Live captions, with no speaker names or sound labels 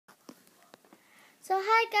So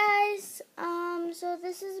hi guys. So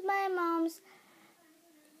this is my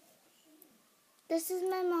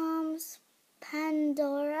mom's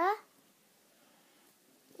Pandora,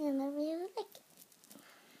 and I really like it.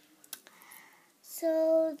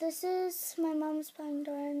 So this is my mom's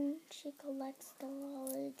Pandora, and she collects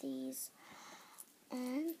all of these.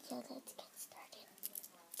 And yeah, let's get started.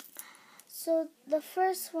 So the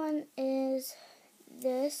first one is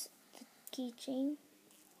this keychain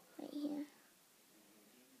right here.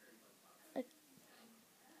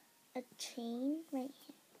 A chain right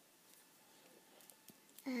here.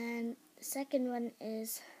 And the second one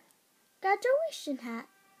is graduation hat.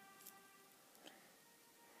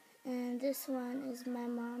 And this one is my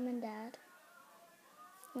mom and dad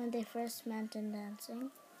when they first met in dancing.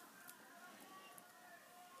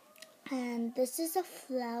 And this is a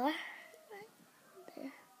flower right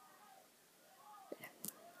there.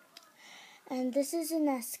 And this is an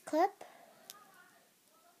S-clip.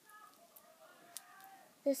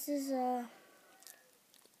 This is a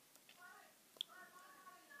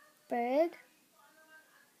bird.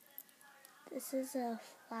 This is a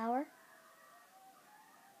flower.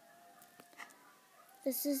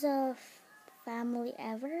 This is a family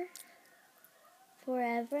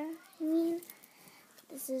forever, I mean.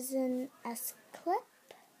 This is an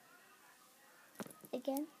S-clip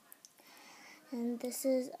again. And this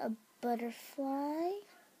is a butterfly.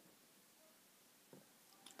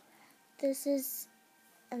 This is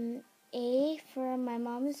an A for my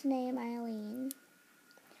mom's name, Eileen.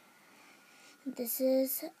 This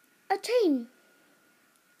is a train.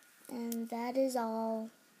 And that is all.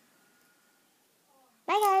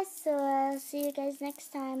 Bye guys. So I'll see you guys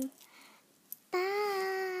next time. Bye.